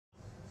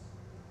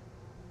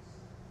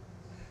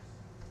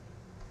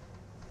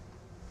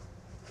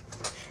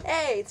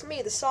Hey, it's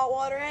me, the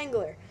Saltwater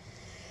Angler.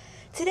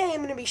 Today I'm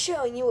going to be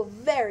showing you a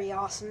very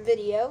awesome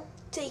video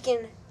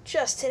taken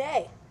just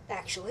today,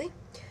 actually.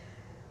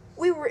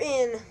 We were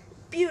in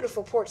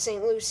beautiful Port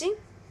St. Lucie,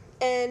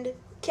 and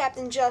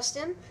Captain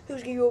Justin, who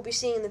you will be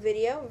seeing in the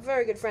video, a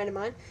very good friend of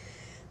mine,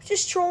 was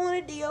just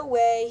trolling a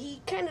DOA.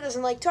 He kind of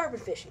doesn't like tarpon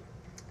fishing.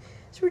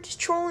 So we're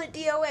just trolling a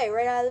DOA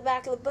right out of the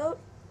back of the boat.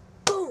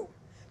 Boom!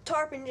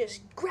 Tarpon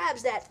just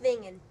grabs that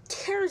thing and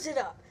tears it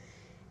up.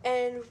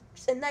 And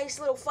a nice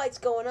little fight's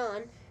going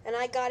on, and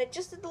I got it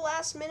just at the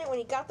last minute when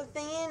he got the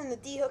thing in the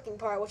de-hooking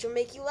part, which will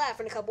make you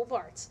laugh in a couple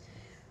parts.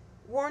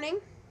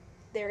 Warning,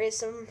 there is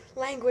some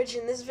language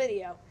in this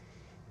video,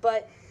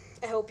 but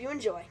I hope you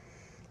enjoy.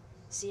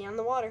 See you on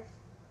the water.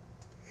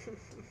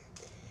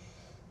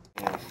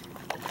 Got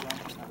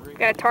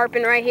a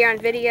tarpon right here on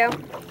video.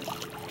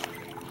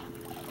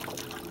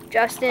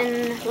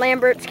 Justin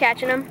Lambert's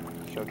catching him.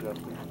 Show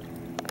Justin.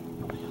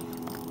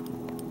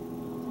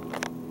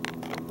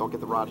 Don't get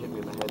the rod hit me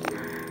in the head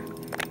here.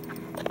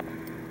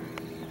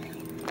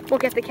 We'll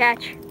get the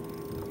catch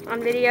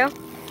on video.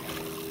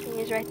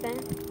 He is right there.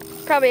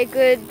 Probably a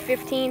good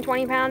 15,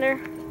 20 pounder.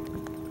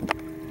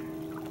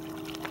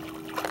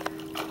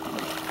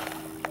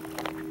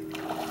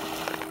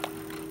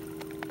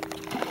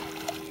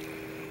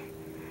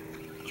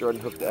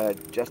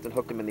 Justin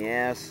hooked him in the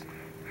ass.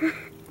 Hey,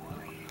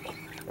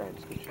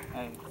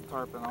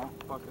 tarpon, I'll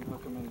fucking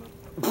hook him in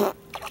the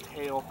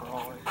tail for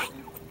all I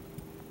can.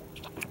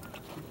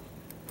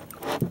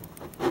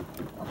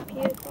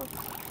 Beautiful.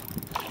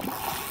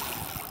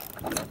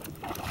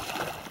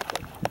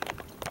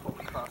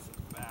 Across his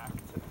back.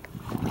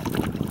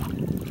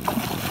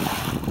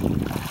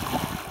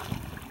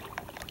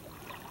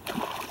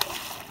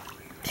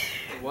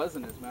 It was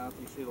in his mouth.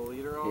 You see the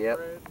leader all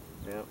right?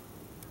 Yep.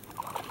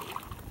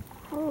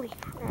 Holy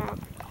crap.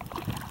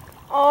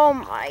 Oh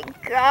my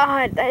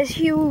god, that is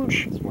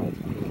huge. That's why it's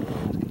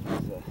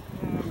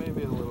yeah,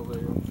 maybe a little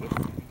bigger than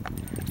 15.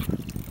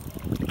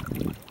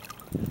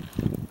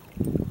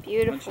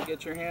 Beautiful. Once you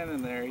get your hand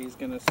in there, he's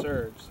going to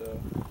surge, so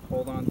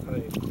hold on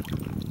tight.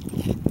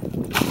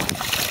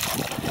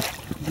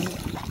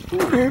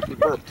 Ooh, he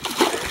burped.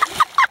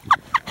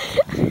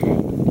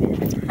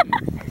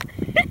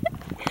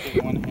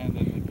 Get one hand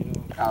in the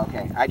gill. Oh,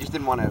 okay. I just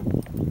didn't want to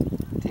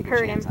take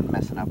a chance on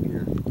messing up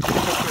your...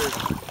 Put your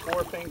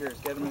 4 fingers,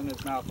 get him in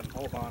his mouth, and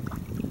hold on.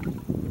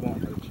 He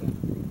won't hurt you.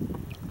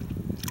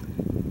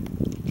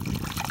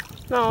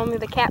 No, only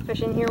the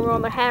catfish in here were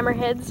on the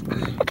hammerheads.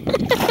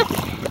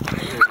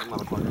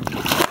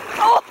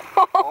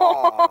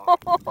 Oh!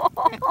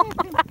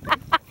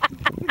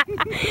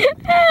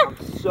 I'm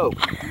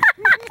soaked.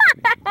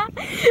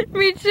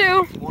 Me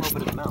too. He won't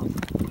open his mouth.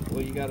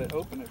 Well, you gotta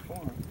open it for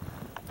him.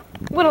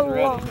 What a He's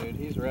long. ready,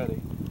 dude. He's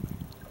ready.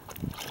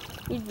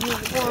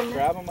 Warm.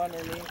 Grab him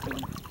underneath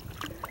and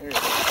there you go.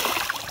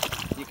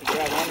 You can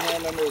grab one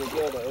hand under the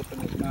gill to open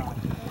his mouth.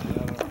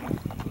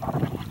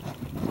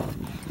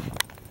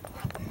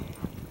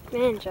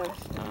 Man,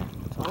 Justin.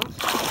 That's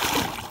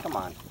awesome. Come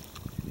on.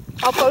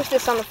 I'll post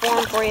this on the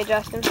forum for you,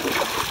 Justin.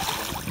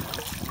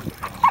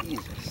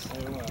 Jesus.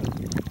 Tell you what,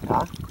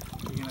 Huh?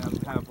 you're gonna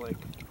have like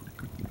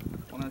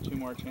 1 or 2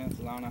 more chances.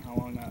 I don't know how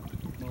long that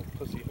little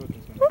pussy hook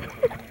is gonna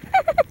take.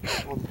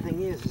 Well, the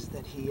thing is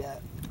that he,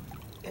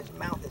 his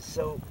mouth is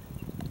so,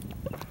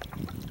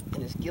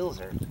 and his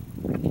gills are.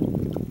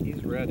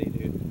 He's ready,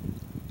 dude.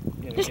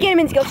 Just get him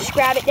in his gill. Just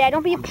grab it, Dad.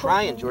 Don't be I'm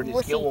trying, Jordan.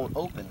 His gill won't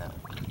open though.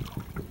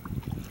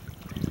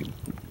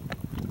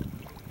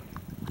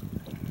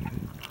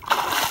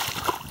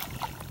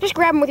 Just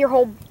grab him with your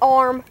whole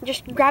arm.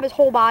 Just grab his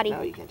whole body.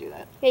 No, you can't do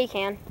that. Yeah, you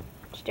can.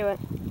 Just do it.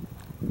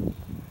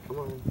 Come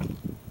on.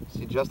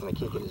 See, Justin, I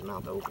can't get his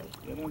mouth open.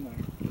 Get in there.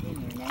 Get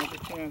in there. Now's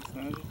your chance.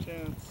 Now's your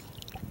chance.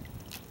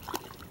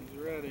 He's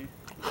ready.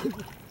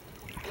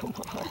 Come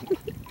on.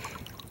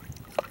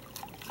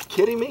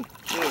 Kidding me?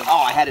 Dude.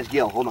 Oh, I had his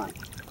gill. Hold on.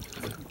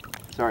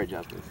 Sorry,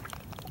 Justin.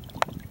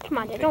 Come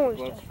on, Dad. Take Don't the lose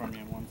gloves Justin. from you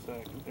in 1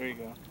 second. There you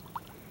go.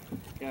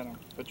 Get him.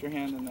 Put your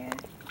hand in there.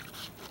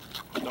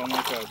 Don't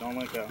let go. Don't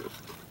let go.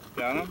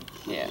 Got him?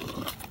 Yeah.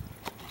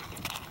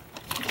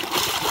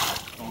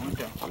 Don't let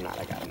go. I'm not.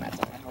 I got him that I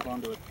time. held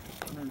on to it.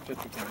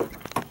 150 pounder.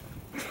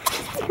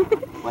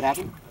 What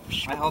happened?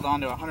 I held on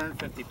to a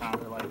 150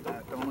 pounder like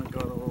that. Don't let go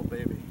of the little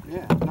baby.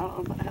 Yeah.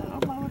 No,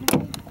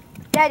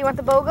 Dad, you want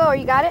the BOGO or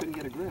you got I it? couldn't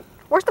get a grip.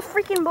 Where's the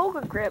freaking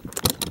BOGO grip?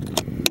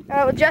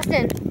 Oh, well,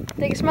 Justin,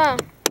 take a smile.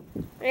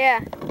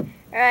 Yeah.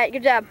 All right,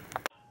 good job.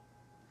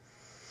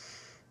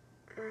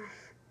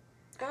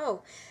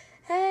 Oh,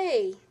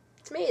 hey,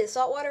 it's me, the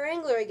Saltwater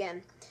Angler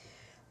again.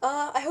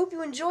 I hope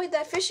you enjoyed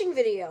that fishing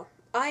video.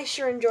 I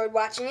sure enjoyed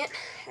watching it,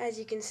 as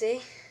you can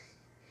see.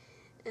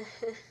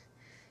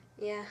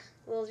 Yeah,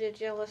 a little bit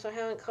jealous I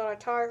haven't caught a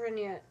tarpon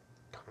yet.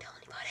 Don't tell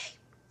anybody.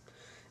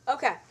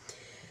 Okay,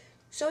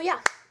 so yeah,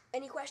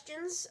 any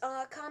questions,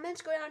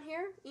 comments, go down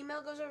here.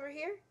 Email goes over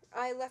here.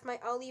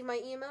 I'll leave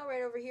my email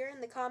right over here in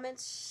the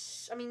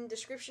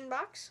description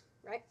box,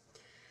 right?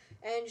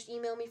 And just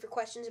email me for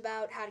questions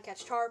about how to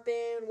catch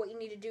tarpon, what you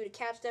need to do to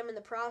catch them in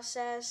the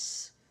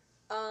process.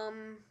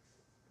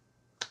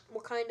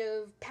 what kind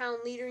of pound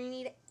liter you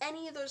need,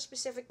 any of those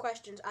specific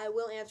questions, I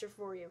will answer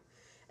for you.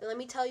 And let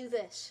me tell you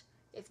this,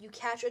 if you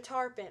catch a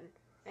tarpon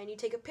and you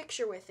take a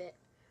picture with it,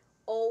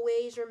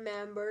 always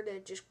remember to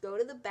just go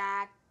to the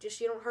back, just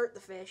so you don't hurt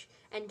the fish,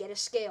 and get a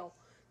scale.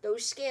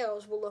 Those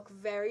scales will look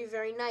very,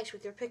 very nice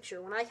with your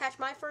picture. When I catch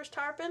my first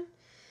tarpon,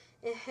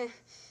 yeah,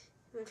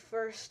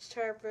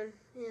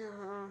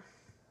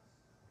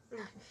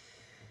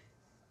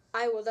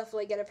 I will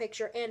definitely get a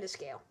picture and a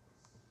scale.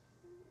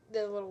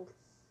 The little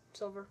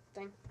silver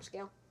thing,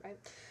 scale, right?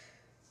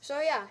 So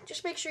yeah,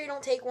 just make sure you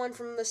don't take one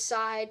from the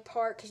side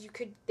part because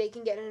they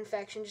can get an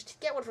infection. Just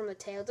get one from the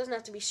tail. It doesn't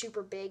have to be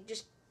super big.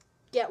 Just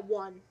get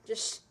one,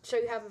 just so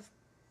you have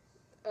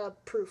a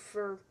proof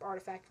for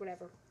artifact,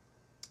 whatever.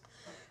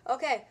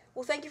 Okay,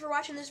 well, thank you for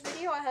watching this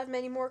video. I have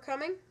many more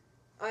coming.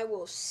 I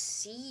will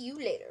see you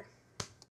later.